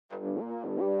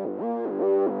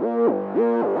All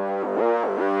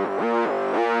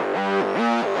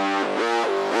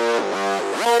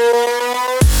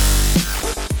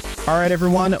right,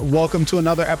 everyone. Welcome to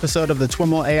another episode of the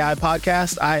TWIML AI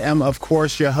podcast. I am, of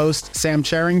course, your host, Sam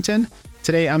Charrington.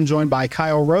 Today, I'm joined by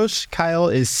Kyle Roche. Kyle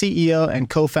is CEO and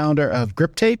co-founder of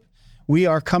Griptape. We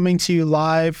are coming to you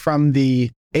live from the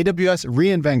AWS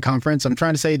reInvent conference. I'm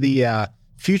trying to say the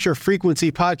Future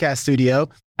Frequency podcast studio.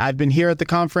 I've been here at the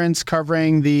conference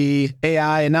covering the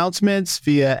AI announcements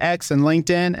via X and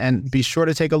LinkedIn, and be sure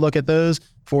to take a look at those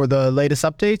for the latest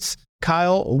updates.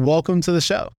 Kyle, welcome to the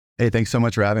show. Hey, thanks so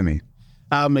much for having me.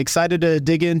 I'm excited to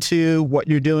dig into what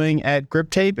you're doing at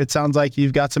Griptape. It sounds like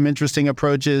you've got some interesting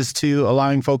approaches to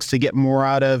allowing folks to get more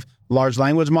out of large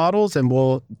language models, and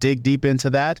we'll dig deep into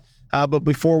that. But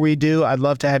before we do, I'd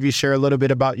love to have you share a little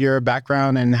bit about your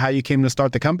background and how you came to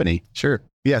start the company. Sure.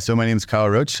 Yeah, so my name is Kyle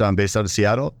Roche. I'm based out of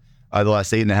Seattle. The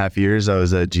last 8.5 years, I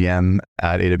was a GM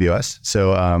at AWS.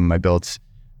 So I built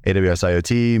AWS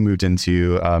IoT, moved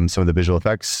into some of the visual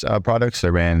effects products. I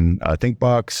ran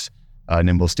ThinkBox,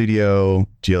 Nimble Studio,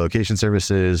 geolocation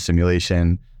services,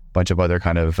 simulation, a bunch of other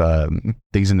kind of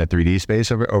things in the 3D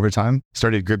space over time.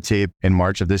 Started Griptape in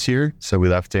March of this year. So we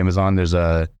left Amazon. There's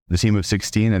the team of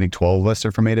 16, I think 12 of us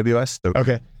are from AWS. So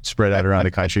okay. Spread out around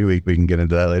the country. We can get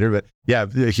into that later. But yeah,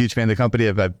 a huge fan of the company.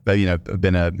 I've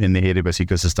been in the AWS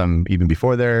ecosystem even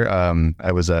before there. I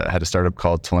had a startup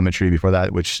called Telemetry before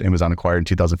that, which Amazon acquired in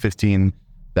 2015.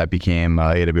 That became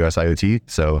AWS IoT.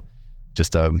 So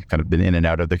just kind of been in and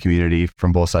out of the community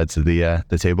from both sides of the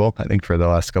table, I think, for the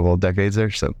last couple of decades there.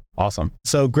 So awesome.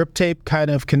 So Griptape kind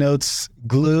of connotes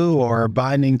glue or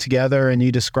binding together, and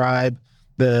you describe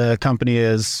the company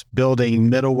as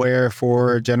building middleware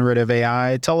for generative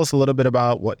AI. Tell us a little bit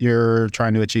about what you're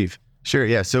trying to achieve. Sure.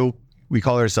 Yeah. So we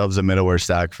call ourselves a middleware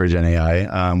stack for Gen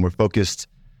AI. We're focused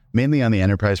mainly on the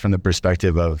enterprise from the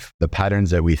perspective of the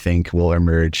patterns that we think will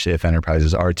emerge if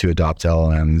enterprises are to adopt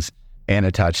LLMs and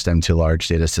attach them to large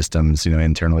data systems,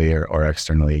 internally or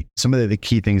externally. Some of the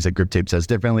key things that Griptape says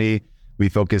differently, we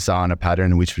focus on a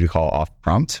pattern which we call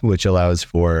off-prompt, which allows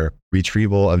for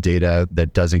retrieval of data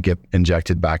that doesn't get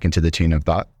injected back into the chain of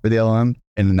thought for the LLM.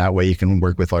 And in that way, you can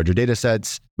work with larger data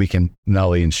sets. We can not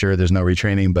only ensure there's no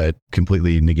retraining, but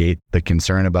completely negate the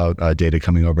concern about data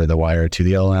coming over the wire to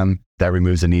the LLM. That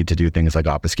removes the need to do things like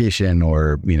obfuscation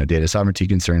or data sovereignty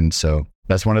concerns. So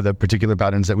that's one of the particular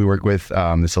patterns that we work with.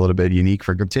 It's a little bit unique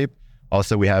for Griptape.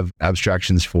 Also, we have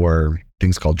abstractions for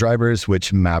things called drivers,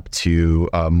 which map to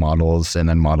models and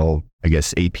then model,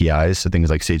 APIs. So things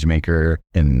like SageMaker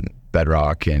and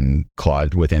Bedrock and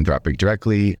Claude with Anthropic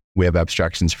directly. We have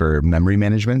abstractions for memory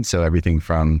management. So everything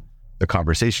from the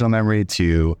conversational memory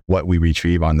to what we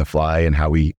retrieve on the fly and how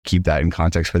we keep that in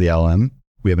context for the LLM.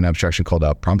 We have an abstraction called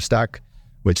a prompt stack,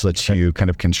 which lets you kind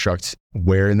of construct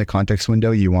where in the context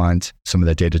window you want some of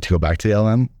that data to go back to the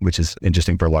LLM, which is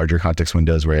interesting for larger context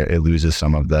windows where it loses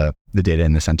some of the data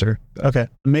in the center. Okay.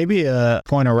 Maybe a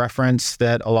point of reference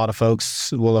that a lot of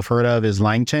folks will have heard of is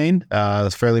LangChain.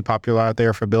 It's fairly popular out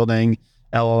there for building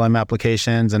LLM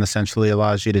applications and essentially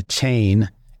allows you to chain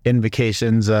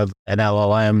invocations of an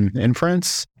LLM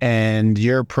inference. And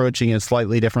you're approaching it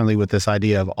slightly differently with this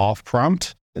idea of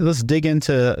off-prompt. Let's dig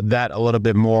into that a little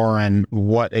bit more and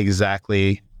what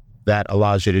exactly that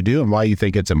allows you to do and why you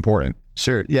think it's important.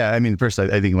 Sure. Yeah. First,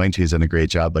 I think LangChain has done a great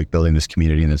job building this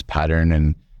community and this pattern.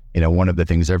 And, one of the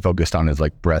things they're focused on is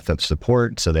breadth of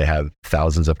support. So they have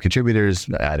thousands of contributors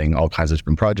adding all kinds of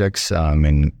different projects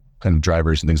and kind of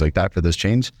drivers and things like that for those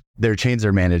chains. Their chains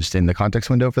are managed in the context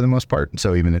window for the most part.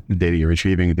 So even the data you're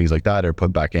retrieving and things like that are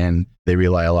put back in. They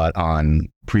rely a lot on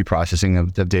pre-processing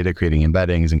of data, creating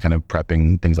embeddings and kind of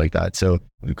prepping, things like that. So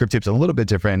Griptape's a little bit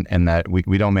different in that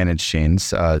we don't manage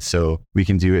chains. So we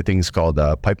can do things called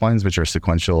pipelines, which are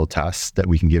sequential tasks that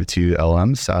we can give to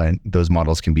LLMs. And those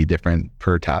models can be different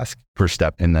per task, per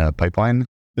step in the pipeline.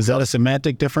 Is that a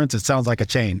semantic difference? It sounds like a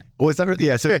chain. Well, it's not really,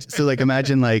 yeah. So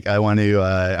imagine I want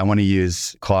to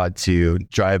use Claude to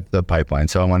drive the pipeline.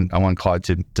 So I want Claude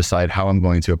to decide how I'm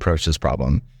going to approach this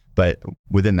problem. But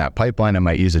within that pipeline, I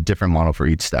might use a different model for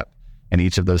each step. And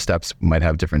each of those steps might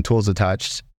have different tools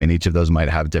attached, and each of those might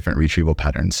have different retrieval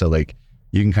patterns. So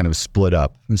you can kind of split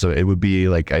up. And so it would be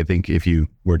I think if you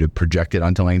were to project it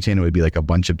onto LangChain, it would be a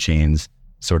bunch of chains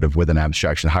sort of with an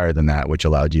abstraction higher than that, which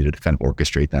allowed you to kind of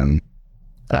orchestrate them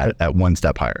at one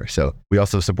step higher. So we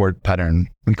also support pattern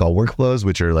we call workflows,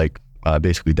 which are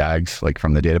basically DAGs,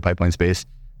 from the data pipeline space.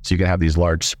 So you can have these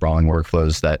large sprawling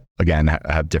workflows that, again,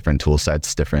 have different tool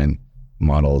sets, different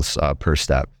models per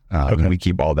step. And we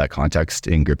keep all that context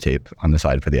in Griptape on the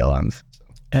side for the LLMs.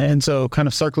 And so kind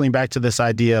of circling back to this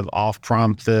idea of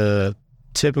off-prompt, the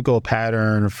typical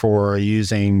pattern for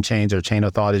using chains or chain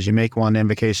of thought is you make one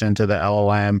invocation to the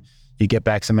LLM, you get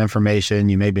back some information,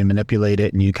 you maybe manipulate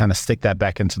it, and you kind of stick that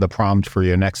back into the prompt for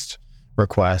your next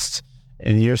request.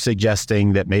 And you're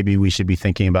suggesting that maybe we should be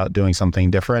thinking about doing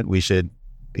something different. We should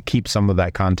keep some of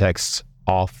that context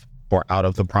off or out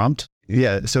of the prompt.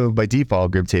 Yeah. So by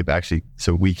default, Griptape actually,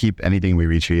 so we keep anything we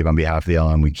retrieve on behalf of the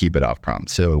LLM, we keep it off prompt.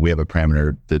 So we have a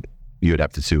parameter that you would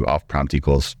have to do off prompt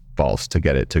equals false to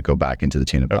get it to go back into the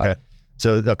chain of thought. Okay.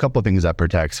 So a couple of things that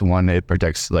protects. One, it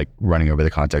protects like running over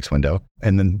the context window.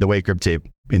 And then the way Griptape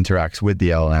interacts with the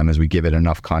LLM is we give it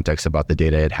enough context about the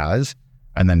data it has,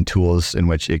 and then tools in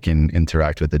which it can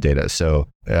interact with the data. So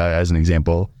as an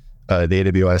example, the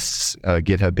AWS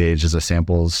GitHub page is a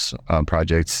samples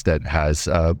project that has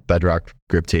Bedrock,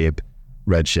 Griptape,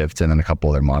 Redshift, and then a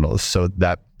couple other models. So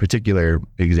that particular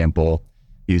example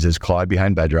uses Claude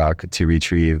behind Bedrock to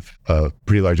retrieve a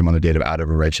pretty large amount of data out of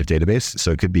a Redshift database.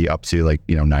 So it could be up to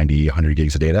 90, 100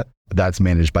 gigs of data. That's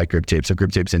managed by Griptape. So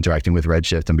Griptape's interacting with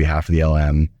Redshift on behalf of the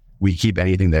LLM. We keep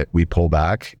anything that we pull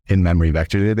back in memory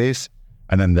vector database,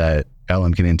 and then the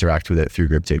LLM can interact with it through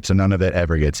Griptape. So none of it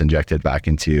ever gets injected back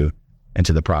into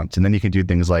the prompt. And then you can do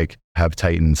things like have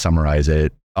Titan summarize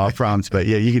it off prompts. But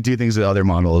yeah, you can do things with other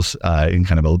models in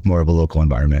kind of more of a local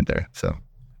environment there.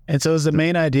 And so is the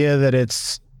main idea that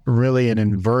it's really an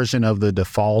inversion of the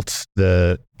default,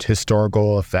 the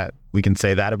historical, if that we can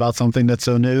say that about something that's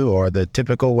so new, or the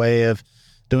typical way of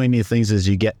doing these things is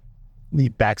you get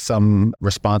back some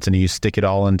response and you stick it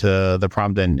all into the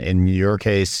prompt. And in your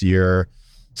case, you're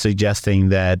suggesting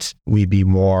that we be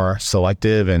more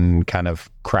selective and kind of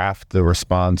craft the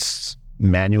response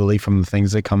manually from the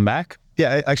things that come back?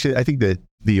 Yeah, actually, I think that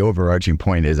the overarching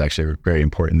point is actually very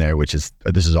important there, which is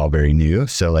this is all very new.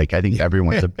 So I think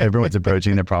everyone's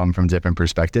approaching the problem from different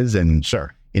perspectives. And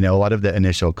sure, a lot of the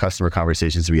initial customer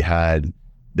conversations we had,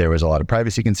 there was a lot of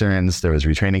privacy concerns, there was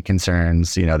retraining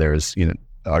concerns, there was,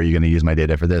 are you going to use my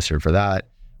data for this or for that?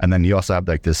 And then you also have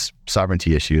this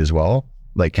sovereignty issue as well.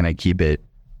 Can I keep it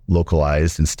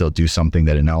localized and still do something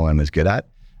that an LLM is good at?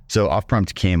 So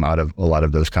off-prompt came out of a lot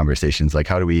of those conversations.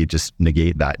 How do we just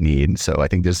negate that need? So I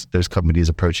think there's companies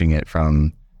approaching it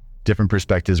from different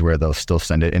perspectives where they'll still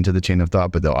send it into the chain of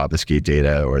thought, but they'll obfuscate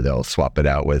data or they'll swap it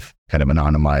out with kind of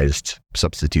anonymized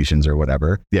substitutions or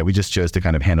whatever. Yeah, we just chose to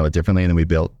kind of handle it differently. And then we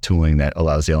built tooling that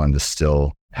allows the LLM to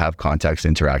still have context,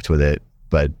 interact with it,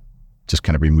 but just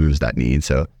kind of removes that need.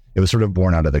 So it was sort of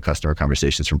born out of the customer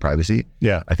conversations from privacy.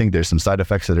 Yeah. I think there's some side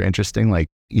effects that are interesting,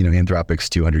 Anthropic's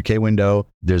 200K window.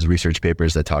 There's research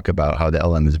papers that talk about how the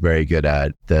LLM is very good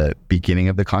at the beginning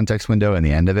of the context window and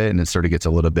the end of it. And it sort of gets a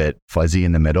little bit fuzzy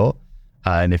in the middle.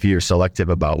 And if you're selective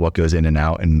about what goes in and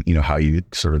out and, how you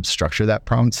sort of structure that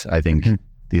prompt, I think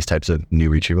these types of new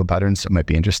retrieval patterns might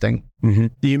be interesting. Mm-hmm.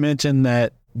 You mentioned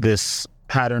that this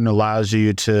pattern allows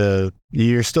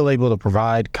you're still able to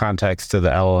provide context to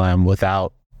the LLM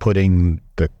without putting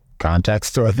the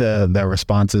context or the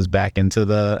responses back into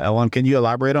the LLM. Can you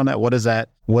elaborate on that? What does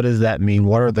that mean?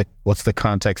 What's the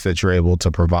context that you're able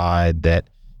to provide that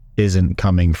isn't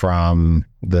coming from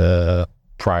the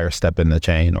prior step in the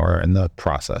chain or in the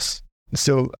process?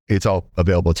 So it's all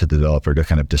available to the developer to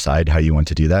kind of decide how you want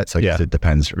to do that. So I guess it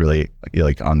depends really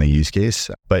on the use case.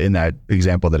 But in that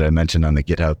example that I mentioned on the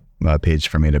GitHub page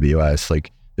from AWS,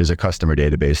 there's a customer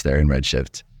database there in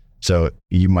Redshift. So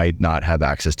you might not have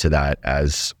access to that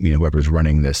as whoever's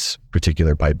running this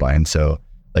particular pipeline. So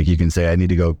you can say, I need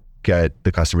to go get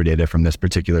the customer data from this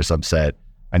particular subset.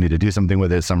 I need to do something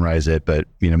with it, summarize it, but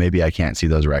maybe I can't see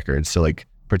those records. So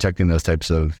protecting those types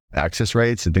of access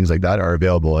rights and things like that are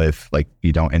available if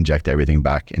you don't inject everything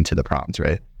back into the prompt,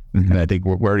 right? Mm-hmm. And I think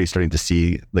we're already starting to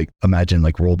see imagine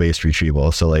role-based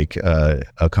retrieval. So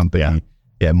a company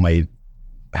might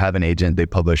have an agent they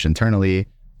publish internally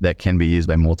that can be used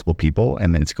by multiple people,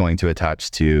 and then it's going to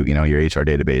attach to your HR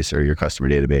database or your customer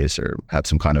database or have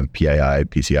some kind of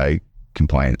PCI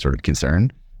compliant sort of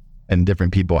concern. And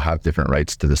different people have different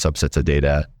rights to the subsets of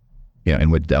data,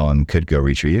 in which the LLM could go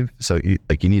retrieve. So you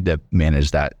need to manage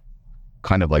that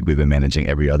kind of like we've been managing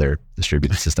every other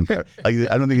distributed system. I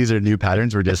don't think these are new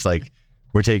patterns. We're just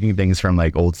we're taking things from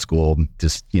old school,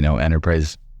 just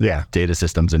enterprise data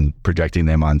systems and projecting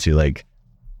them onto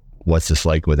what's this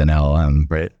like with an LLM,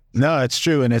 right? No, it's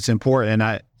true. And it's important. And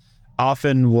I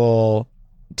often will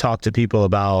talk to people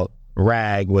about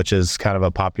RAG, which is kind of a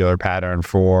popular pattern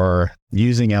for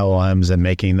using LLMs and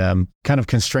making them, kind of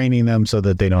constraining them so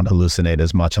that they don't hallucinate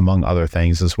as much, among other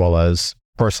things, as well as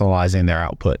personalizing their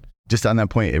output. Just on that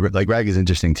point, RAG is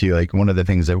interesting too. One of the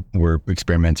things that we're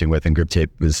experimenting with in Griptape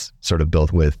is sort of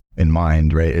built with in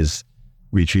mind, right, is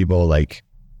retrieval,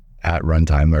 at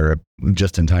runtime or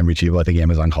just-in-time retrieval. I think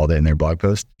Amazon called it in their blog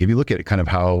post. If you look at kind of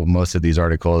how most of these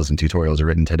articles and tutorials are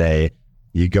written today,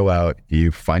 you go out,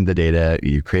 you find the data,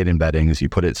 you create embeddings, you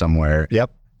put it somewhere,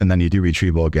 and then you do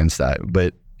retrieval against that.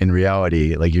 But in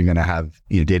reality, like you're going to have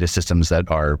data systems that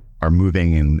are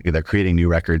moving and they're creating new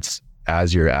records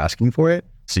as you're asking for it.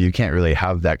 So you can't really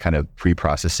have that kind of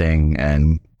pre-processing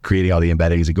and creating all the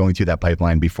embeddings and going through that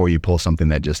pipeline before you pull something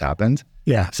that just happened.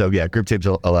 So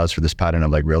Griptape allows for this pattern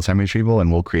of like real-time retrieval,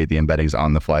 and we'll create the embeddings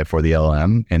on the fly for the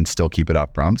LLM and still keep it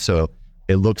off prompt. So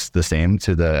it looks the same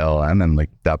to the LLM and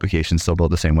like the application's still built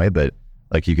the same way, but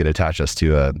like you could attach us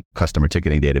to a customer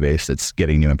ticketing database that's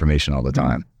getting new information all the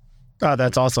time. Oh,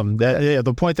 that's awesome.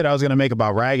 The point that I was going to make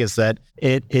about RAG is that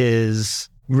it is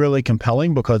really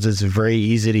compelling because it's very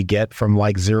easy to get from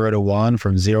like 0 to 1,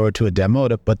 from 0 to a demo,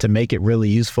 but to make it really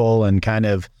useful and kind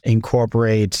of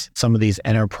incorporate some of these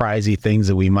enterprisey things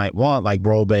that we might want, like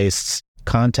role-based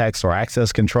context or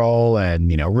access control and,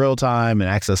 real time and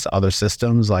access to other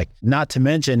systems, like not to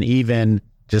mention even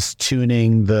just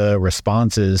tuning the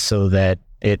responses so that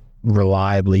it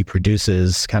reliably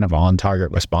produces kind of on-target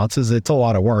responses. It's a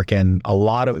lot of work, and a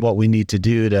lot of what we need to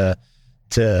do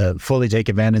to fully take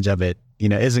advantage of it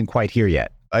isn't quite here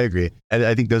yet. I agree.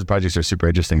 I think those projects are super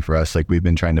interesting for us. Like we've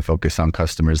been trying to focus on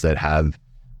customers that have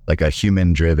like a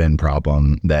human-driven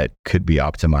problem that could be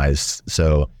optimized.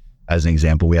 So as an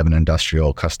example, we have an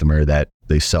industrial customer that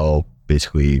they sell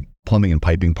basically plumbing and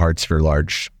piping parts for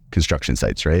large construction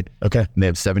sites, right? Okay. And they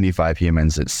have 75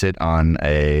 humans that sit on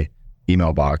a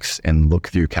email box and look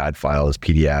through CAD files,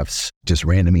 PDFs, just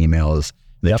random emails.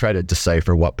 They try to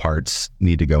decipher what parts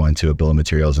need to go into a bill of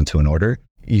materials into an order.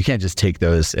 You can't just take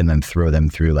those and then throw them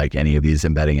through like any of these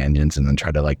embedding engines and then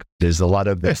try to there's a lot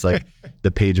of this, like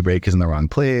the page break is in the wrong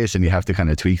place and you have to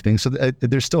kind of tweak things. So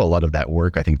there's still a lot of that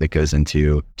work, I think, that goes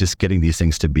into just getting these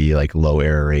things to be like low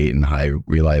error rate and high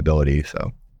reliability.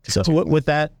 So with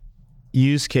that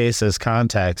use case as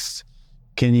context,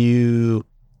 can you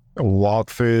walk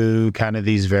through kind of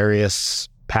these various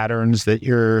patterns that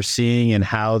you're seeing and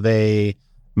how they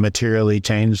materially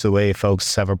change the way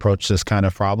folks have approached this kind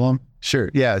of problem?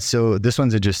 Sure. Yeah. So this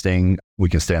one's interesting. We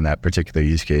can stay on that particular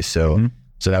use case. So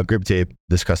now Griptape,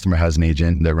 this customer has an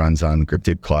agent that runs on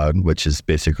Griptape Cloud, which is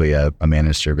basically a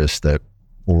managed service that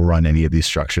will run any of these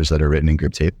structures that are written in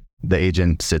Griptape. The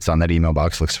agent sits on that email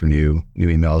box, looks for new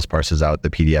emails, parses out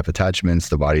the PDF attachments,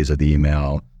 the bodies of the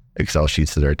email, Excel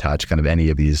sheets that are attached, kind of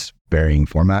any of these varying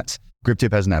formats.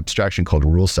 Griptape has an abstraction called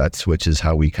rule sets, which is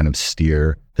how we kind of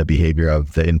steer the behavior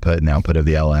of the input and output of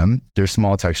the LM. They're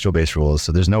small textual based rules.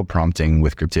 So there's no prompting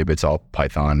with Griptape. It's all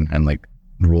Python, and like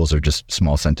rules are just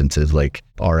small sentences like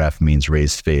RF means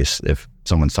raised face if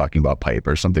someone's talking about pipe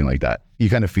or something like that.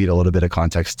 You kind of feed a little bit of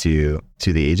context to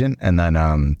the agent. And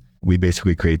then we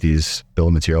basically create these bill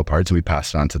of material parts and we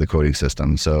pass it on to the coding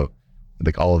system. So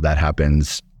like all of that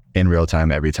happens in real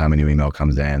time. Every time a new email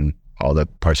comes in, all the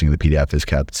parsing of the PDF is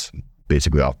kept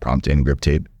basically off prompt in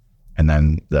Griptape. And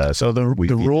then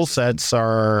the rule sets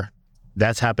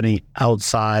that's happening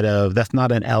outside of, that's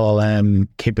not an LLM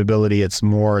capability. It's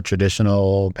more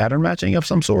traditional pattern matching of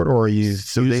some sort, or are you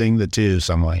fusing the two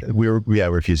some way?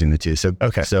 We're fusing the two. So,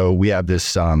 okay. So we have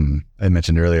this, I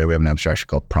mentioned earlier, we have an abstraction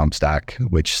called prompt stack,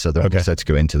 so the rule sets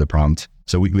go into the prompt.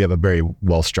 So we have a very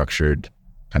well-structured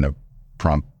kind of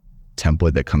prompt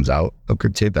template that comes out of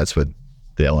Griptape. That's what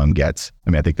the LM gets. I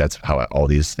mean, I think that's how all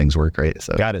these things work, right?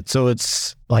 So got it. So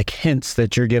it's like hints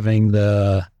that you're giving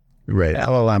the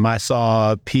LLM. I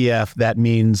saw PF, that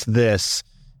means this.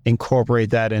 Incorporate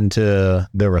that into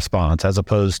the response, as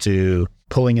opposed to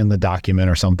pulling in the document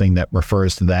or something that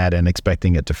refers to that and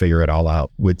expecting it to figure it all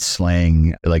out. With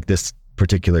slang, like this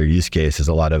particular use case is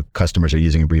a lot of customers are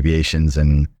using abbreviations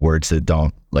and words that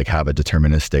don't like have a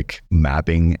deterministic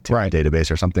mapping to a database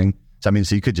or something. So I mean,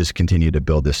 so you could just continue to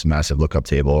build this massive lookup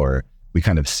table, or we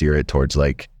kind of steer it towards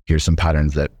like, here's some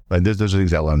patterns that, like, those are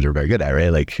things that LLMs are very good at, right?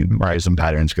 Like, here's some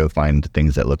patterns, go find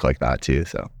things that look like that too.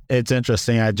 So it's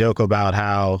interesting. I joke about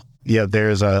how,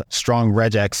 there's a strong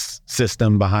regex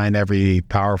system behind every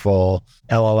powerful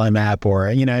LLM app, or,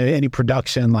 any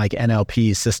production like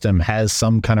NLP system has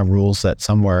some kind of rule set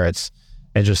somewhere. It's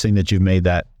interesting that you've made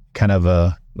that kind of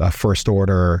a first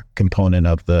order component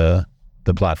of the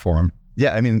platform.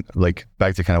 Yeah, I mean, like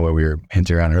back to kind of what we were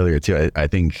hinting around earlier too, I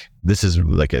think this is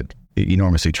like an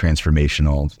enormously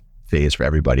transformational phase for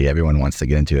everybody. Everyone wants to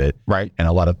get into it. Right. And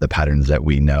a lot of the patterns that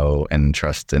we know and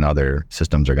trust in other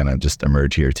systems are going to just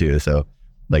emerge here too. So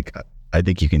like, I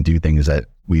think you can do things that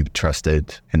we've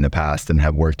trusted in the past and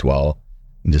have worked well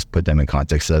and just put them in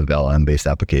context of LLM-based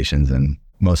applications, and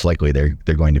most likely they're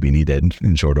going to be needed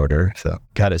in short order. So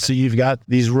got it. So you've got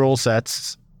these rule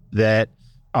sets that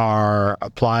are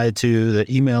applied to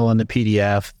the email and the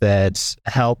PDF that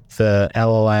help the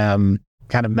LLM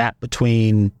kind of map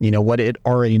between, what it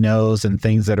already knows and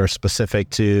things that are specific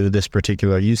to this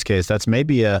particular use case. That's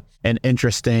maybe an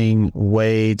interesting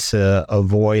way to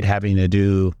avoid having to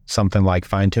do something like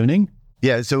fine tuning.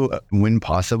 Yeah. So when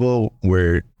possible,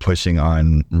 we're pushing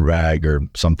on RAG or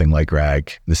something like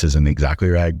RAG. This isn't exactly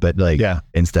RAG, but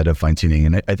instead of fine tuning.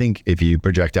 And I think if you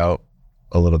project out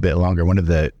a little bit longer, one of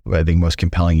the, I think, most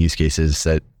compelling use cases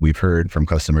that we've heard from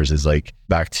customers is like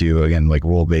back to, again, like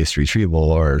role-based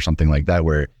retrieval or something like that,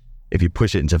 where if you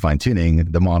push it into fine tuning,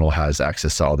 the model has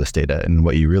access to all this data. And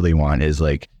what you really want is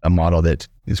like a model that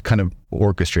is kind of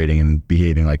orchestrating and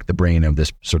behaving like the brain of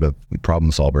this sort of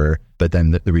problem solver. But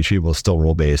then the retrieval is still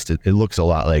role-based. It looks a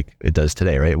lot like it does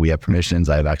today, right? We have permissions,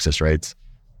 I have access rights.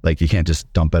 Like you can't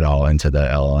just dump it all into the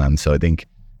LLM. So I think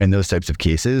in those types of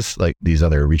cases, like these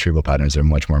other retrieval patterns are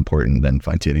much more important than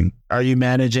fine tuning. Are you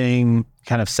managing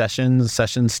kind of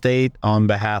session state on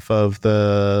behalf of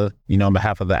the, on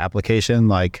behalf of the application?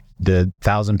 Like the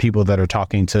 1,000 people that are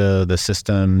talking to the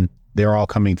system, they're all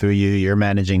coming through you. You're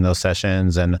managing those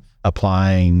sessions and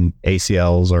applying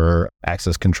ACLs or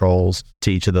access controls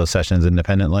to each of those sessions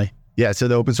independently? Yeah, so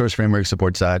the open source framework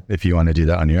supports that. If you want to do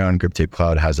that on your own, Griptape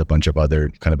Cloud has a bunch of other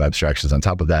kind of abstractions on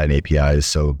top of that and APIs.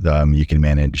 So you can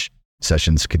manage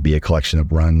sessions, could be a collection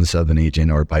of runs of an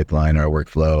agent or a pipeline or a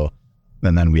workflow.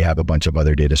 And then we have a bunch of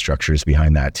other data structures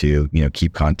behind that to,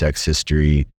 keep context,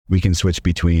 history. We can switch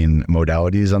between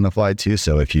modalities on the fly too.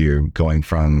 So if you're going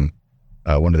from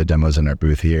one of the demos in our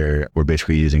booth here, we're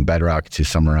basically using Bedrock to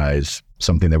summarize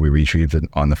something that we retrieved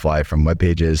on the fly from web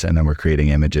pages, and then we're creating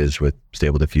images with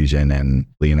Stable Diffusion and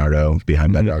Leonardo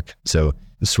behind Bedrock. So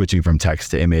switching from text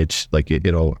to image, like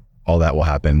all that will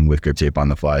happen with Griptape on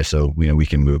the fly. So we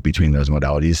can move between those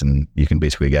modalities, and you can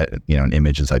basically get an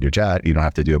image inside your chat. You don't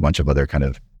have to do a bunch of other kind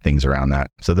of things around that.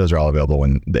 So those are all available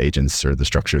when the agents or the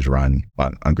structures run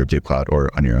on Griptape Cloud or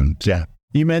on your own. Yeah.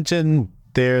 You mentioned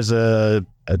there's a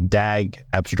DAG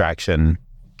abstraction.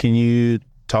 Can you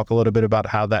talk a little bit about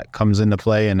how that comes into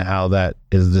play and how that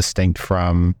is distinct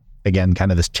from, again,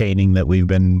 kind of this chaining that we've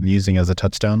been using as a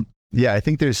touchstone? Yeah, I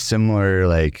think there's similar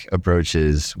like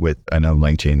approaches with, I know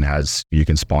LangChain has, you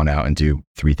can spawn out and do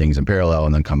 3 things in parallel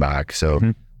and then come back. So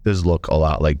those look a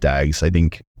lot like DAGs. I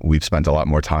think we've spent a lot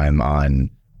more time on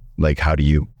like, how do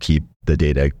you keep the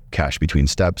data cached between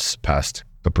steps, passed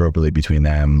appropriately between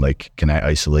them? Like, can I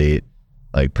isolate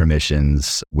like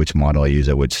permissions, which model I use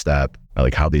at which step,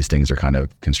 like how these things are kind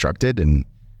of constructed. And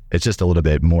it's just a little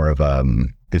bit more of,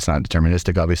 it's not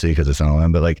deterministic, obviously, because it's an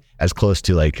LLM, but like as close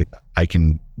to like, I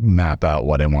can map out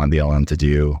what I want the LLM to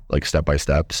do, like step by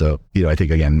step. So, I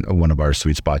think again, one of our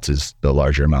sweet spots is the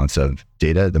larger amounts of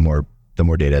data. The more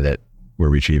data that we're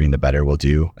retrieving, the better we'll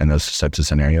do in those types of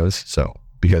scenarios. So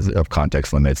because of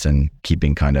context limits and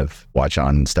keeping kind of watch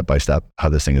on step by step how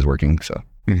this thing is working. So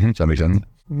does that make sense?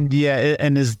 Yeah.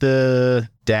 And is the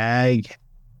DAG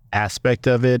aspect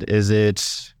of it, is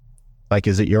it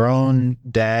your own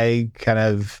DAG kind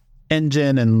of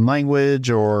engine and language,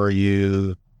 or are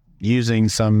you using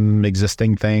some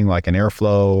existing thing like an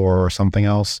Airflow or something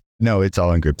else? No, it's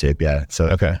all in Griptape. Yeah. So,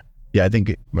 okay. Yeah, I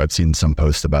think I've seen some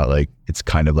posts about like, it's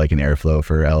kind of like an Airflow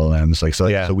for LLMs. Like,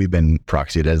 so we've been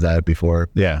proxied as that before.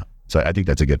 Yeah. So I think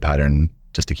that's a good pattern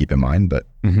just to keep in mind, but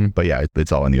yeah,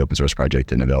 it's all in the open source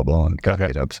project and available on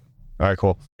GitHub. All right,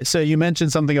 cool. So you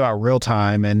mentioned something about real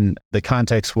time, and the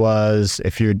context was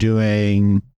if you're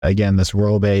doing, again, this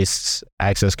role-based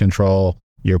access control,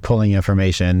 you're pulling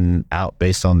information out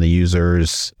based on the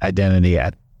user's identity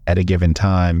at a given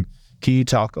time. Can you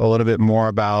talk a little bit more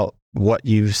about what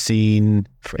you've seen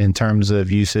in terms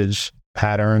of usage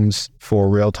patterns for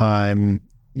real time,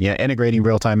 integrating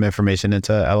real time information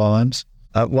into LLMs?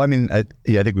 Well, I mean, I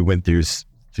think we went through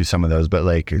some of those, but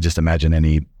like just imagine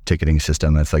any ticketing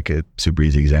system. That's like a super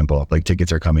easy example. Like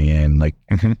tickets are coming in, like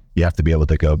you have to be able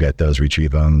to go get those,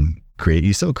 retrieve them,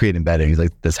 you still create embeddings.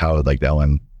 Like that's how like the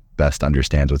LM best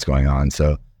understands what's going on.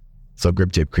 So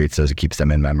Griptape creates those, it keeps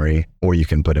them in memory, or you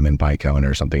can put them in Pinecone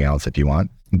or something else if you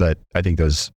want. But I think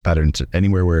those patterns,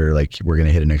 anywhere where like we're going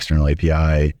to hit an external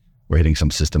API, we're hitting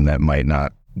some system that might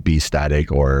not be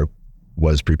static or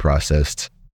was pre-processed,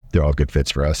 they're all good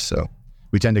fits for us. So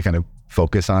we tend to kind of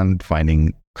focus on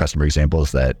finding customer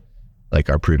examples that like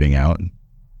are proving out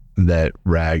that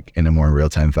RAG in a more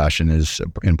real-time fashion is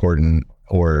important,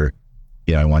 or,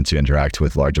 I want to interact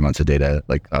with large amounts of data,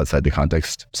 like outside the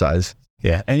context size.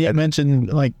 Yeah. And you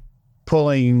mentioned like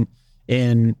pulling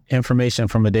in information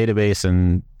from a database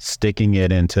and sticking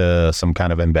it into some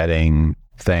kind of embedding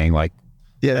thing. Like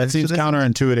Yeah, that seems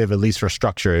counterintuitive, at least for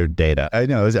structured data. I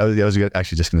know. I was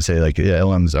actually just going to say, like,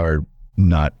 LLMs are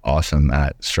not awesome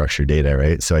at structured data,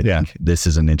 right? So I think this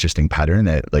is an interesting pattern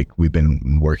that, like, we've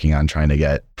been working on trying to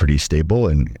get pretty stable,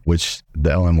 and which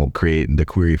the LLM will create the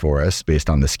query for us based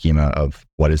on the schema of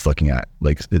what it's looking at,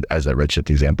 like as that Redshift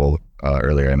example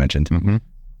earlier I mentioned. Mm-hmm.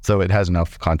 So it has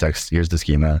enough context. Here's the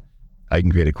schema. I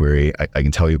can create a query. I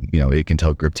can tell you, it can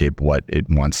tell Griptape what it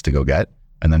wants to go get,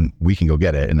 and then we can go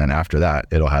get it. And then after that,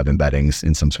 it'll have embeddings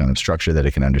in some kind of structure that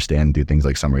it can understand, do things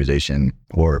like summarization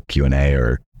or Q&A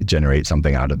or generate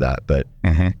something out of that. But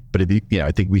if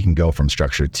I think we can go from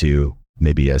structured to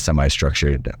maybe a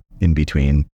semi-structured in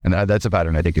between. And that's a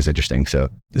pattern I think is interesting. So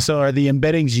are the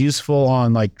embeddings useful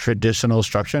on like traditional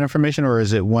structured information, or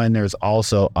is it when there's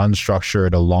also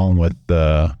unstructured along with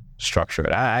the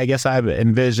structured? I guess I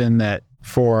envision that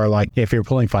for like, if you're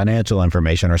pulling financial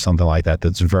information or something like that,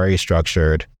 that's very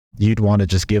structured, you'd want to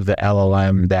just give the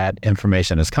LLM that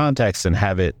information as context and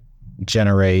have it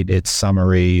generate its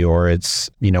summary or its,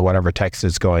 whatever text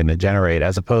it's going to generate,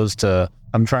 as opposed to,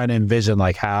 I'm trying to envision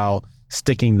like how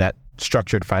sticking that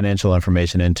structured financial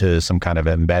information into some kind of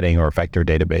embedding or vector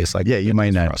database. Like, you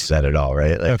might not do that at all,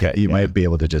 right? Like, you might be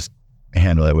able to just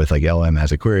handle it with like LLM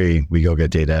has a query, we go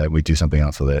get data, we do something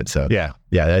else with it. So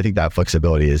I think that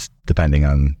flexibility is depending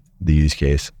on the use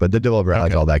case, but the developer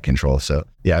has all that control. So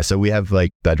so we have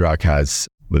like Bedrock has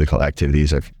what they call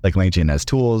activities, or like LangChain has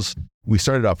tools. We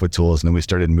started off with tools and then we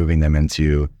started moving them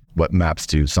into what maps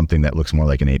to something that looks more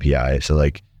like an API. So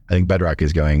like, I think Bedrock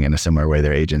is going in a similar way.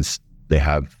 Their agents, they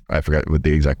have, I forgot what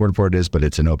the exact word for it is, but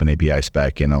it's an open API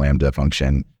spec and a Lambda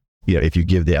function. If you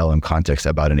give the LM context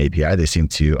about an API, they seem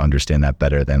to understand that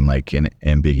better than like an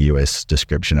ambiguous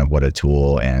description of what a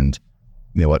tool and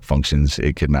what functions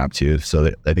it could map to.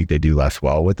 So I think they do less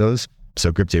well with those.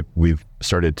 So Griptape, we've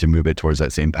started to move it towards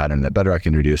that same pattern that Bedrock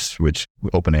introduced, which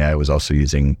OpenAI was also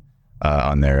using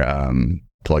on their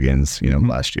plugins,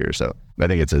 last year. So I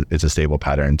think it's a stable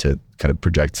pattern to kind of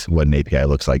project what an API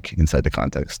looks like inside the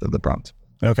context of the prompt.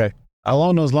 Okay.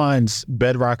 Along those lines,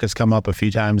 Bedrock has come up a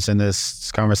few times in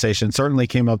this conversation, certainly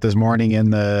came up this morning in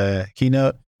the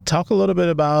keynote. Talk a little bit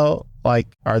about, like,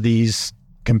 are these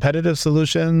competitive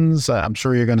solutions? I'm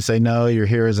sure you're going to say no, you're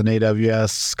here as an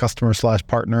AWS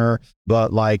customer/partner,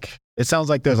 but like, it sounds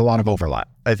like there's a lot of overlap.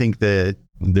 I think that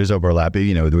there's overlap,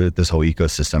 with this whole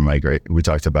ecosystem, right? We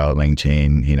talked about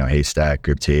LangChain, Haystack,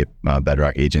 Griptape,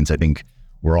 Bedrock agents. I think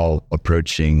we're all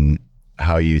approaching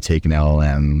how you take an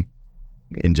LLM,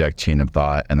 inject chain of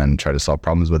thought, and then try to solve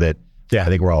problems with it. I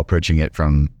think we're all approaching it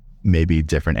from maybe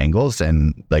different angles,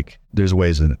 and like there's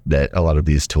ways that a lot of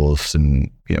these tools and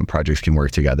projects can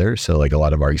work together. So like a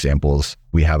lot of our examples,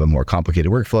 we have a more complicated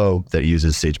workflow that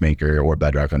uses SageMaker or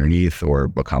Bedrock underneath,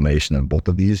 or a combination of both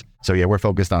of these. So we're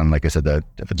focused on, like I said,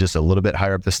 just a little bit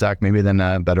higher up the stack maybe than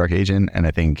a Bedrock agent, and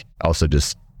I think also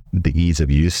just the ease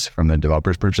of use from the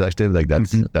developer's perspective. Like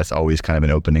that's always kind of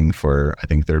an opening for, I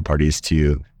think, third parties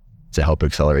to help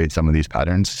accelerate some of these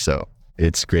patterns. So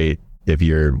it's great if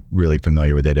you're really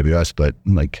familiar with AWS, but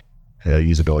like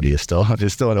usability is still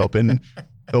an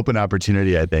open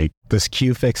opportunity, I think. Does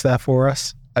Q fix that for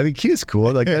us? I mean, Q is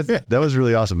cool. Like that was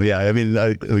really awesome. Yeah, I mean,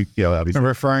 obviously. I'm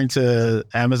referring to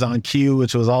Amazon Q,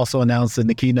 which was also announced in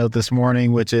the keynote this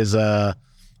morning, which is a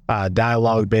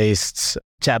dialogue-based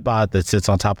chatbot that sits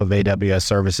on top of AWS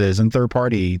services and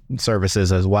third-party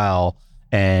services as well.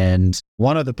 And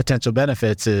one of the potential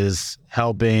benefits is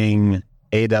helping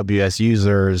AWS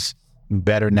users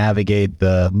better navigate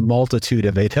the multitude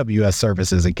of AWS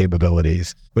services and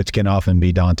capabilities, which can often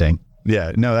be daunting.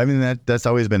 Yeah, no, I mean, that's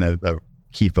always been a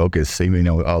key focus.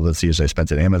 All the years I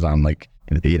spent at Amazon, like,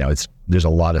 there's a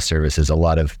lot of services, a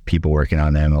lot of people working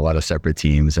on them, a lot of separate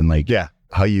teams, and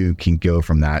how you can go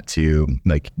from that to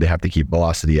like, they have to keep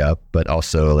velocity up, but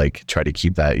also like try to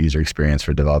keep that user experience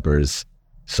for developers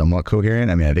somewhat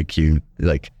coherent. I mean, I think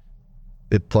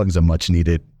it plugs a much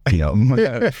needed gap.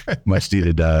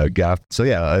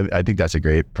 So I think that's a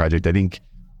great project. I think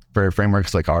for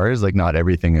frameworks like ours, like not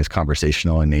everything is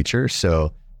conversational in nature.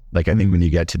 So like, I think when you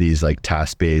get to these like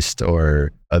task-based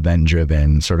or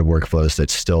event-driven sort of workflows that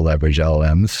still leverage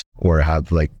LLMs or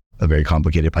have like a very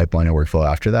complicated pipeline or workflow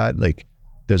after that, like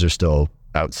those are still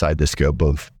outside the scope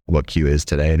of what Q is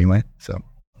today anyway. So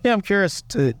I'm curious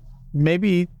to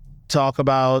maybe talk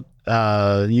about,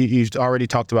 you've already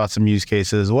talked about some use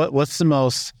cases. What's the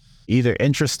most either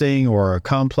interesting or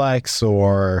complex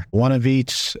or one of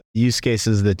each use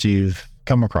cases that you've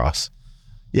come across?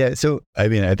 Yeah. So, I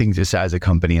mean, I think just as a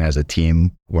company and as a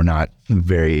team, we're not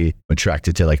very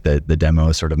attracted to like the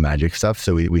demo sort of magic stuff.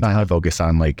 So we try to focus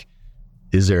on like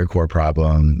is there a core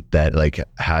problem that like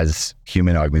has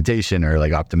human augmentation or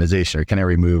like optimization, or can I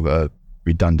remove a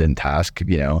redundant task?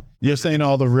 You're saying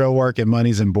all the real work and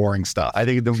money's in boring stuff. I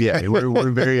think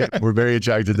we're very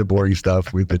attracted to boring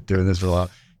stuff. We've been doing this for a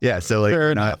while. Yeah, so like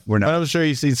we're not. But I'm sure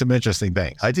you've seen some interesting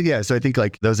things. I think, yeah. So I think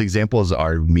like those examples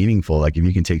are meaningful. Like if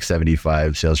you can take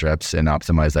 75 sales reps and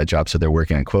optimize that job so they're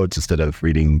working on quotes instead of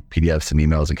reading PDFs and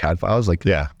emails and CAD files, like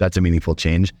that's a meaningful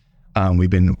change. We've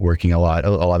been working a lot.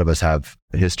 A lot of us have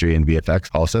a history in VFX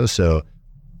also. So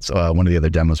one of the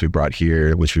other demos we brought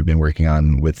here, which we've been working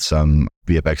on with some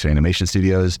VFX or animation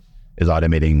studios, is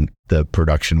automating the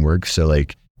production work. So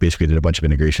like basically did a bunch of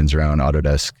integrations around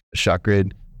Autodesk Shot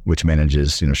Grid, which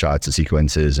manages, shots and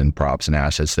sequences and props and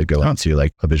assets that go into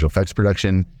like a visual effects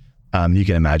production. You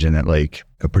can imagine that like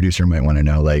a producer might want to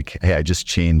know like, hey, I just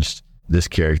changed this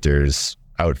character's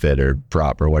outfit or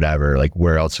prop or whatever, like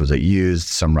where else was it used,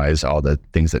 summarize all the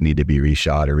things that need to be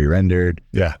reshot or re-rendered.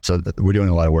 Yeah. So we're doing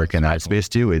a lot of work in that space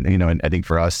too. And, and I think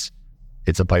for us,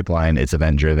 it's a pipeline, it's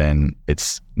event driven,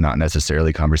 it's not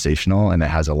necessarily conversational, and it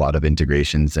has a lot of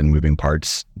integrations and moving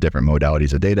parts, different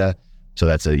modalities of data. So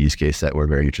that's a use case that we're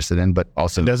very interested in, but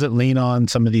also... Does it lean on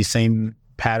some of these same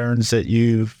patterns that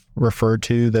you've referred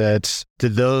to? Did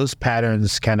those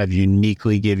patterns kind of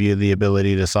uniquely give you the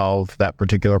ability to solve that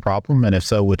particular problem? And if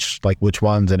so, which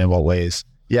ones and in what ways?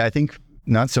 Yeah, I think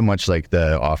not so much like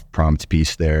the off-prompt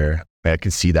piece there. I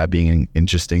can see that being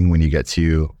interesting when you get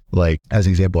to like, as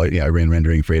an example, I ran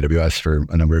rendering for AWS for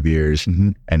a number of years.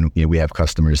 Mm-hmm. And we have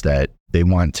customers that they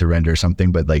want to render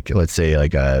something, but like, let's say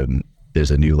like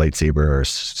there's a new lightsaber or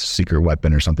secret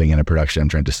weapon or something in a production. I'm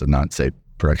trying to not say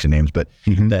production names, but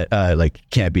that like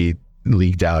can't be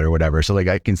leaked out or whatever. So like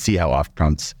I can see how off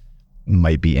prompts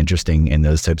might be interesting in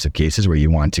those types of cases where you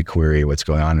want to query what's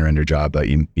going on in a render job, but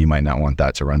you might not want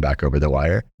that to run back over the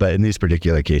wire. But in these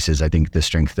particular cases, I think the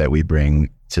strength that we bring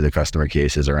to the customer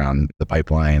case is around the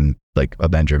pipeline, like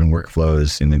event-driven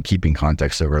workflows, and then keeping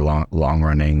context over long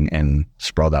running and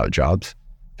sprawled out jobs.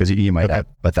 Because you might have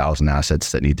 1,000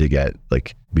 assets that need to get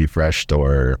like refreshed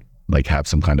or like have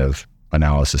some kind of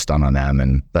analysis done on them,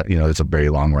 and that it's a very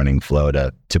long running flow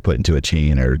to put into a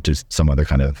chain or just some other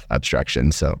kind of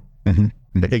abstraction. So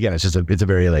again, it's a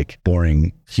very like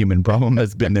boring human problem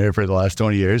that's been there for the last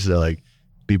 20 years. So like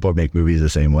people make movies the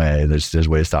same way. There's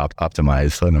ways to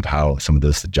optimize kind of how some of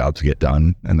those jobs get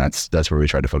done, and that's where we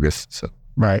try to focus. So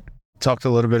right. Talked a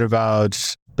little bit about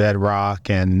Bedrock,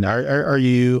 and are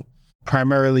you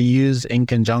primarily used in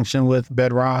conjunction with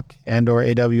Bedrock and or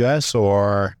AWS,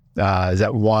 or is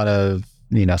that one of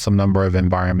some number of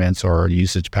environments or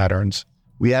usage patterns?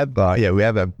 We have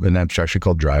an abstraction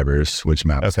called drivers, which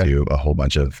maps to a whole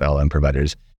bunch of LLM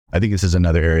providers. I think this is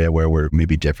another area where we're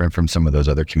maybe different from some of those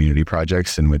other community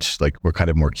projects in which like we're kind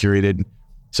of more curated.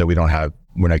 So we're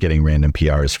not getting random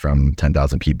PRs from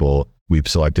 10,000 people. We've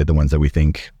selected the ones that we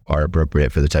think are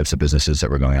appropriate for the types of businesses that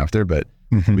we're going after, but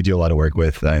we do a lot of work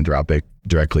with Anthropic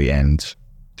directly and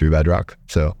through Bedrock.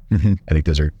 So I think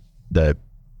those are the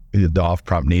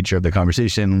off-prompt nature of the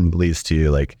conversation leads to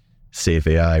like safe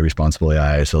AI, responsible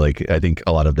AI. So like I think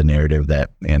a lot of the narrative that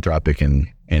Anthropic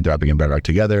and Bedrock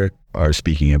together are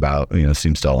speaking about,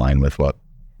 seems to align with what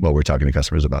we're talking to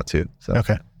customers about too. So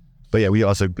okay. But yeah, we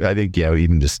also, I think,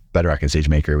 even just Bedrock and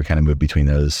SageMaker, we kind of move between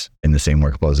those in the same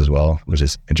workflows as well, which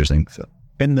is interesting. So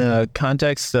in the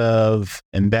context of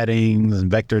embeddings and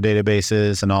vector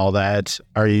databases and all that,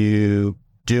 are you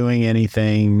doing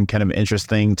anything kind of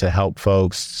interesting to help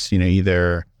folks,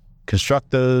 either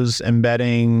construct those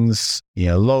embeddings,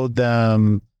 load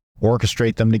them,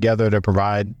 orchestrate them together to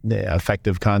provide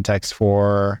effective context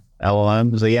for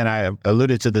LLMs? Again, I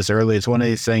alluded to this earlier. It's one of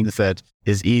these things that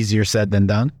is easier said than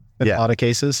done in a lot of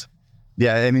cases.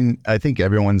 Yeah, I mean, I think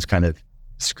everyone's kind of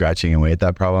scratching away at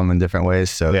that problem in different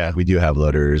ways. So we do have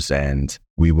loaders, and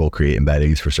we will create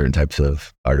embeddings for certain types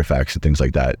of artifacts and things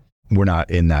like that. We're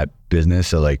not in that business.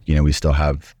 So like, we still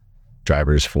have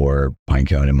drivers for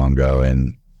Pinecone and Mongo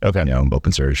and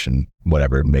OpenSearch and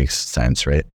whatever makes sense,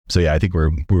 right? So yeah, I think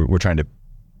we're trying to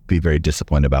be very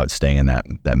disciplined about staying in that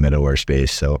middleware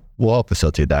space. So we'll help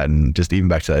facilitate that. And just even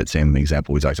back to that same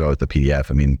example we talked about with the PDF,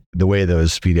 I mean, the way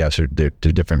those PDFs are, they're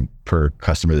different per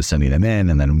customer that's sending them in,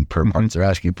 and then per parts they're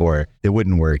asking for. It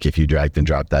wouldn't work if you dragged and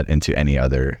dropped that into any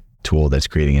other tool that's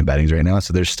creating embeddings right now.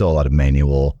 So there's still a lot of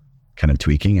manual kind of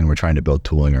tweaking, and we're trying to build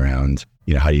tooling around,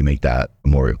 how do you make that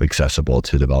more accessible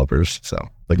to developers? So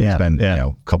like it's been,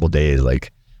 a couple of days,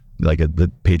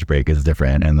 the page break is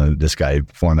different, and this guy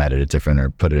formatted it different or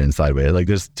put it in sideways. Like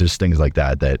there's things like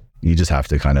that you just have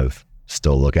to kind of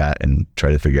still look at and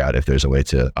try to figure out if there's a way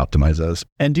to optimize those.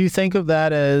 And do you think of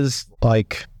that as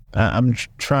like I'm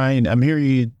hearing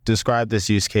you describe this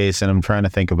use case, and I'm trying to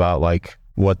think about like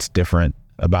what's different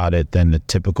about it than the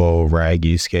typical RAG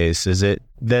use case. Is it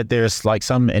that there's like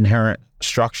some inherent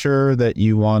structure that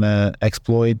you want to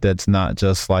exploit that's not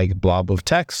just like blob of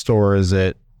text, or is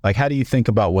it like, how do you think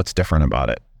about what's different about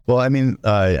it? Well, I mean,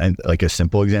 and like a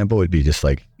simple example would be just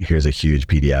like, here's a huge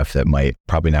PDF that might,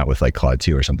 probably not with like Claude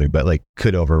 2 or something, but like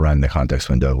could overrun the context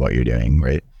window of what you're doing,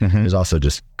 right? There's also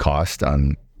just cost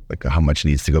on like how much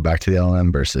needs to go back to the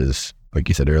LLM versus, like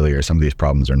you said earlier, some of these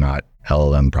problems are not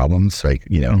LLM problems. Like,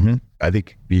 I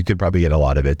think you could probably get a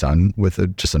lot of it done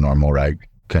with just a normal RAG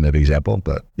kind of example.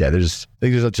 But yeah, there's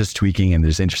just tweaking, and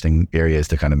there's interesting areas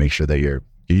to kind of make sure that you're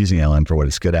using LLM for what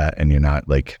it's good at, and you're not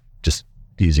like just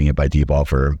using it by default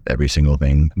for every single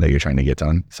thing that you're trying to get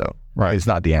done. So it's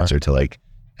not the answer to like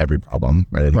every problem,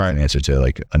 right? I think it's an answer to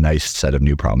like a nice set of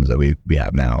new problems that we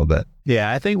have now. But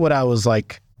yeah, I think what I was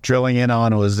like drilling in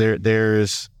on was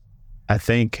there's I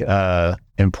think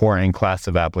important class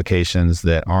of applications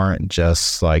that aren't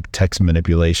just like text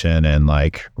manipulation and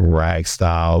like RAG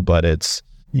style, but it's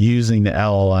using the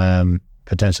LLM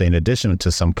potentially in addition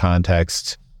to some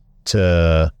context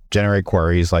to generate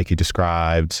queries like you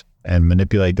described and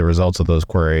manipulate the results of those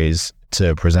queries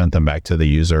to present them back to the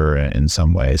user in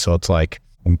some way. So it's like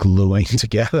gluing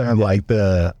together like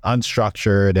the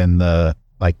unstructured and the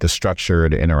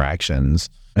structured interactions.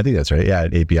 I think that's right. Yeah.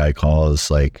 API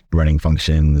calls, like running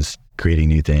functions, creating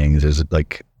new things. There's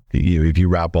like, if you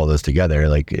wrap all those together,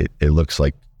 like it looks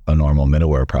like a normal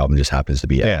middleware problem, just happens to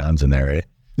be LLMs in there, right?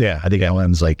 Yeah. I think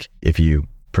LLMs, like if you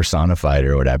personified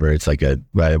or whatever, it's like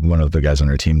one of the guys on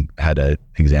our team had an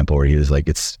example where he was like,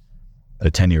 it's a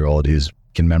 10-year-old who's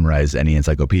can memorize any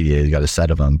encyclopedia. He's got a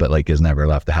set of them, but like has never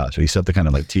left the house. So you still have to kind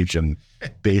of like teach him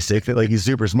basic, like he's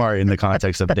super smart in the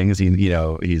context of things he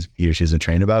or she's been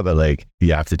trained about, but like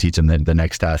you have to teach him the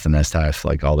next task and next task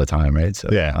like all the time, right? So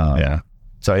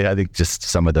So I think just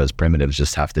some of those primitives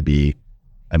just have to be,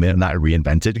 I mean, not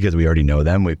reinvented because we already know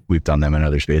them. We've done them in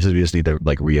other spaces. We just need to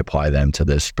like reapply them to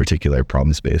this particular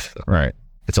problem space. So. Right.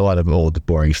 It's a lot of old,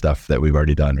 boring stuff that we've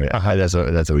already done, right? That's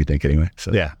what we think anyway.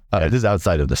 So this is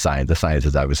outside of the science. The science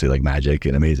is obviously like magic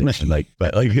and amazing, and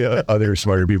but other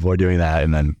smarter people are doing that,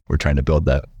 and then we're trying to build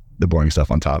the boring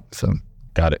stuff on top. So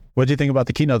got it. What did you think about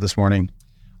the keynote this morning?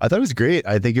 I thought it was great.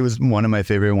 I think it was one of my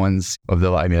favorite ones of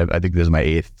I think this is my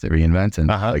 8th reInvent, and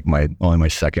like only my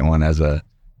 2nd one as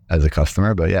a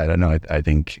customer. But yeah, I don't know. I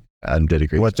think Adam did a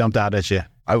great. What jumped out at you?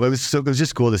 It was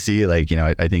just cool to see, like,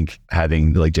 I think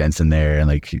having like Jensen there and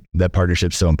like that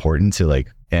partnership's so important to like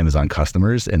Amazon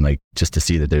customers, and like just to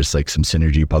see that there's like some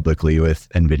synergy publicly with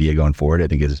NVIDIA going forward, I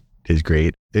think is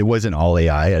great. It wasn't all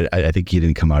AI. I think he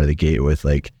didn't come out of the gate with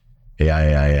like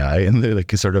AI, and they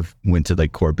like sort of went to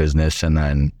like core business and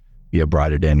then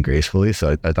brought it in gracefully.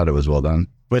 So I thought it was well done.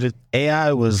 But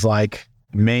AI was like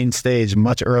main stage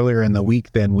much earlier in the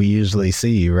week than we usually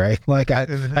see, right? Like I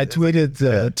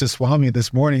tweeted to Swami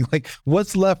this morning, like,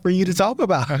 what's left for you to talk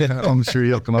about? I'm sure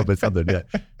he'll come up with something.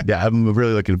 Yeah, I'm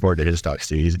really looking forward to his talks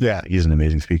too. He's an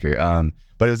amazing speaker.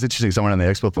 But it was interesting. Someone on the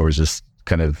expo floor was just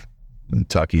kind of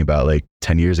talking about like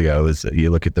 10 years ago is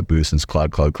you look at the boost and it's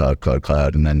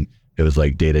cloud, and then it was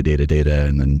like data,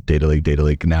 and then data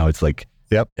lake. Now it's like,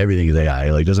 everything is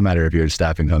AI. Like, doesn't matter if you're a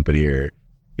staffing company or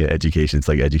education. It's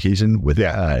like education with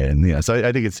AI, and so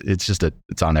I think it's just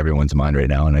it's on everyone's mind right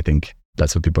now, and I think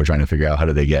that's what people are trying to figure out. How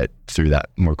do they get through that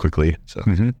more quickly? So,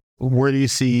 where do you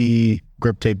see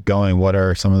Griptape going? What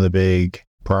are some of the big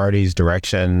priorities,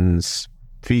 directions,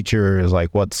 features? Like,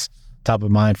 what's top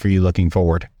of mind for you looking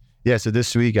forward? Yeah, so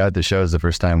this week at the show is the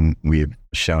first time we've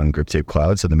shown Griptape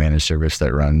Cloud, so the managed service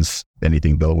that runs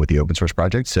anything built with the open source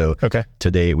project. So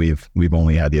to date, we've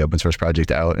only had the open source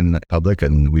project out in the public,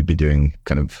 and we've been doing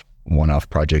kind of one-off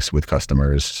projects with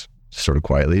customers sort of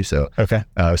quietly. So so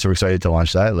we're excited to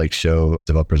launch that, like show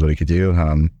developers what it could do.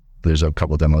 There's a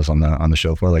couple demos on the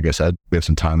show floor. Like I said, we have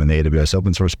some time in the AWS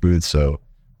open source booth, so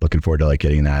looking forward to like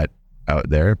getting that out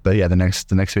there. But yeah, the next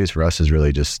phase for us is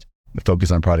really just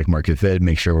focus on product market fit,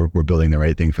 make sure we're building the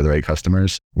right thing for the right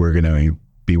customers. We're going to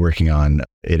be working on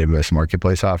AWS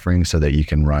marketplace offerings so that you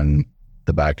can run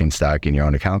the backend stack in your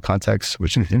own account context,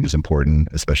 which I think is important,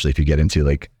 especially if you get into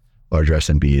like larger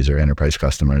SMBs or enterprise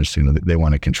customers. They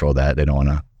want to control that. They don't want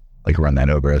to like run that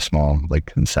over a small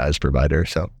like SaaS provider.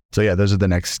 So yeah, those are the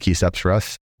next key steps for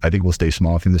us. I think we'll stay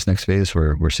small through this next phase.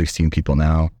 We're 16 people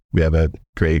now. We have a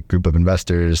great group of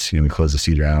investors. We closed the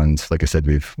seed round. Like I said,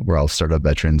 we're all startup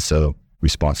veterans, so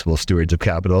responsible stewards of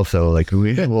capital. So like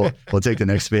we'll take the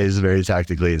next phase very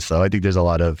tactically. So I think there's a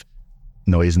lot of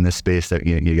noise in this space that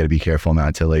you got to be careful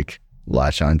not to like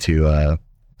latch onto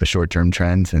a short-term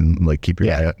trend and like keep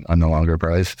your eye out on the longer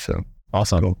prize. So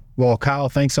awesome. Cool. Well, Kyle,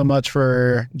 thanks so much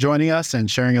for joining us and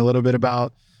sharing a little bit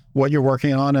about what you're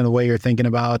working on and the way you're thinking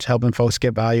about helping folks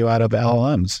get value out of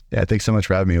LLMs. Yeah, thanks so much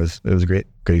for having me. It was a great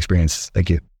experience. Thank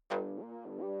you.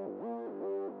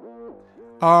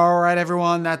 All right,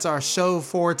 everyone, that's our show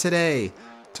for today.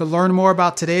 To learn more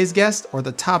about today's guest or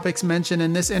the topics mentioned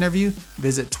in this interview,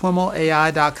 visit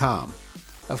twimlai.com.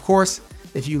 Of course,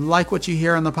 if you like what you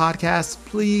hear on the podcast,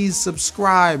 please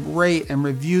subscribe, rate, and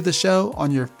review the show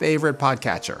on your favorite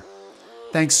podcatcher.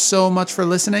 Thanks so much for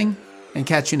listening, and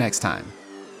catch you next time.